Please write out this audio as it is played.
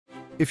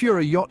If you're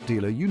a yacht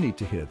dealer, you need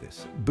to hear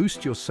this.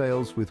 Boost your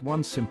sales with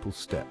one simple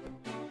step.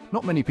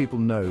 Not many people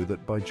know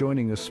that by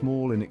joining a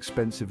small,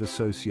 inexpensive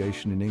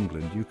association in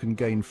England, you can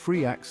gain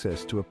free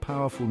access to a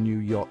powerful new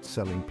yacht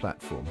selling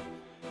platform.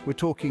 We're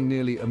talking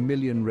nearly 1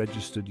 million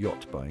registered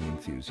yacht buying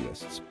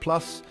enthusiasts,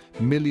 plus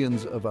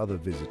millions of other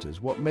visitors.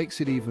 What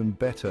makes it even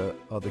better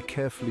are the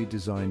carefully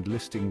designed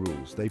listing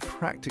rules. They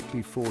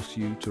practically force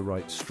you to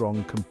write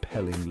strong,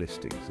 compelling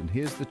listings. And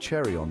here's the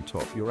cherry on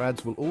top. Your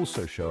ads will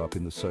also show up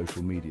in the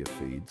social media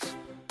feeds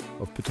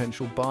of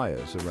potential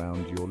buyers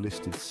around your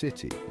listed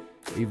city,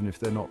 even if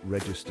they're not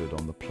registered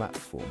on the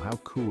platform. How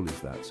cool is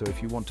that? So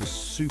if you want to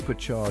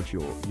supercharge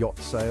your yacht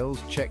sales,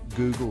 check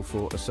Google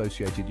for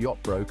associated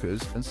yacht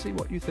brokers and see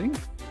what you think.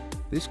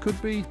 This could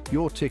be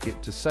your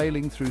ticket to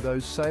sailing through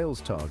those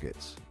sales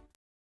targets.